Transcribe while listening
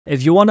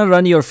If you want to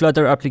run your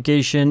Flutter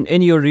application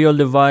in your real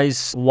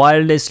device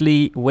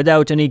wirelessly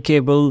without any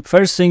cable,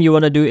 first thing you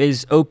want to do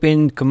is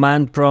open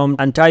command prompt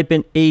and type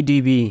in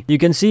ADB. You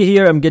can see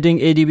here I'm getting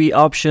ADB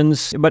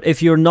options, but if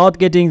you're not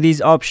getting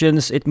these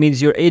options, it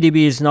means your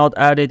ADB is not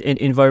added in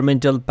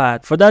environmental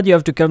path. For that, you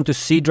have to come to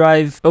C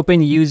drive,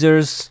 open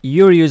users,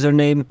 your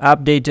username,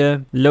 app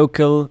data,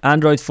 local,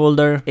 Android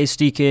folder,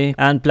 SDK,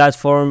 and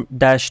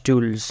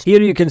platform-tools.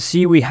 Here you can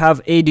see we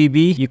have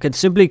ADB. You can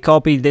simply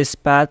copy this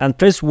path and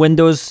press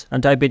Windows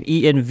and type in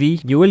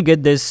env. You will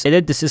get this.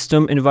 Edit the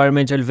system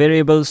environmental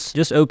variables.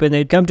 Just open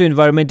it. Come to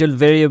environmental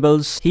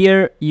variables.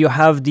 Here you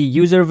have the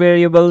user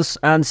variables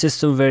and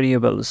system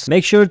variables.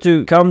 Make sure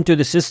to come to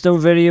the system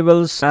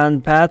variables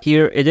and path.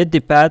 Here edit the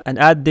path and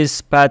add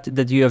this path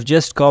that you have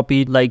just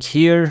copied. Like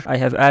here I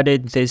have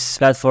added this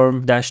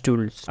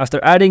platform-tools. After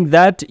adding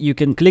that, you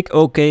can click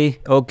OK,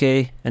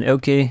 OK, and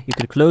OK. You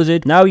can close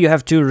it. Now you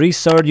have to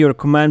restart your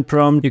command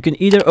prompt. You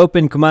can either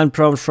open command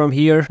prompt from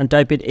here and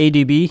type in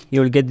ADB. You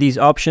will get these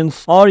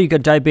options, or you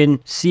can type in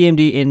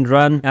cmd in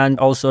run and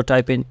also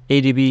type in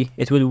ADB.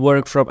 It will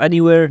work from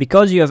anywhere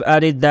because you have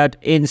added that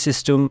in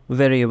system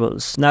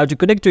variables. Now to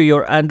connect to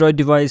your Android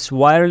device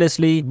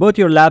wirelessly, both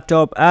your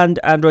laptop and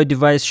Android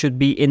device should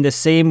be in the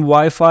same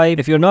Wi-Fi.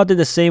 If you're not in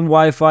the same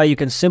Wi-Fi, you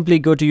can simply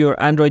go to your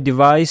Android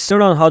device,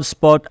 turn on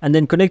hotspot, and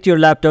then connect your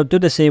laptop to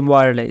the same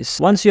wireless.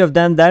 Once you have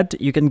done that,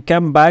 you can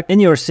come back in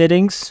your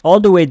settings. All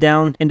the way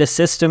down in the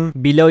system,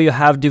 below you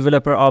have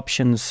developer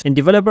options. In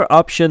developer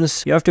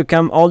options, you have to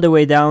come all the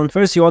way down.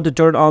 First, you want to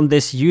turn on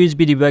this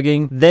USB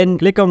debugging, then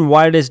click on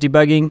wireless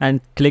debugging and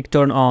click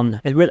turn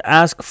on. It will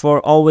ask for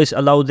always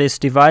allow this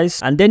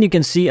device, and then you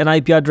can see an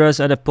IP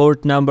address and a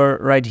port number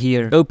right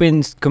here.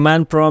 Open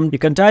command prompt. You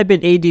can type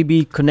in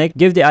ADB connect,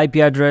 give the IP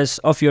address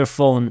of your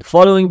phone,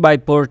 following by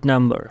port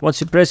number.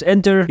 Once you press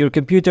enter, your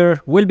computer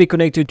will be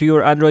connected to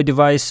your Android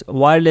device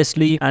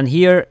wirelessly, and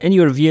here in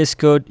your VS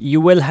Code,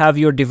 you will have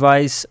your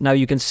device. Now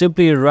you can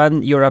simply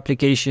run your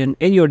application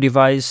in your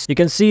device. You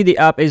can see the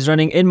app is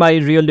running in my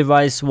real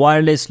device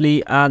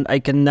wirelessly, and I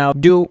can now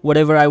do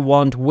whatever I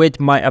want with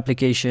my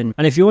application.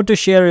 And if you want to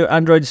share your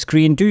Android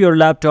screen to your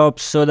laptop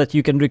so that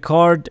you can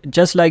record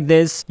just like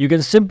this, you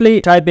can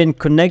simply type in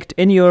connect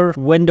in your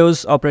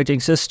Windows operating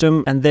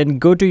system and then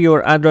go to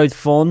your Android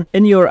phone.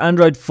 In your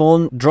Android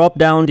phone, drop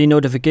down the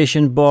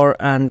notification bar,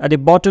 and at the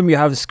bottom you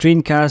have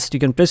screencast. You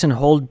can press and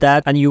hold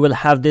that and you will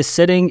have this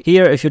setting.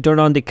 Here if you turn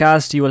on the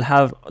cast, you will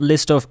have a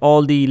list of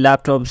all the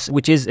laptops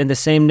which is in the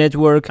same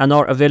network and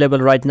are available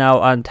right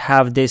now and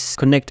have this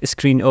connect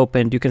screen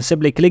opened. You can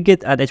simply click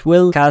it and it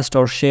will cast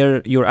or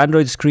share your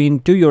Android screen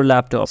to your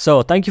laptop.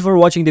 So thank you for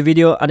watching the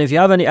video, and if you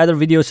have any other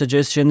video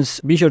suggestions,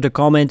 be sure to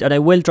comment and I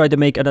will try to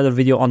make another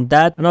video on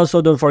that. And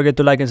also don't forget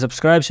to like and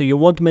subscribe so you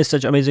won't miss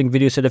such amazing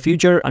videos in the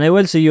future, and I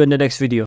will see you in the next video.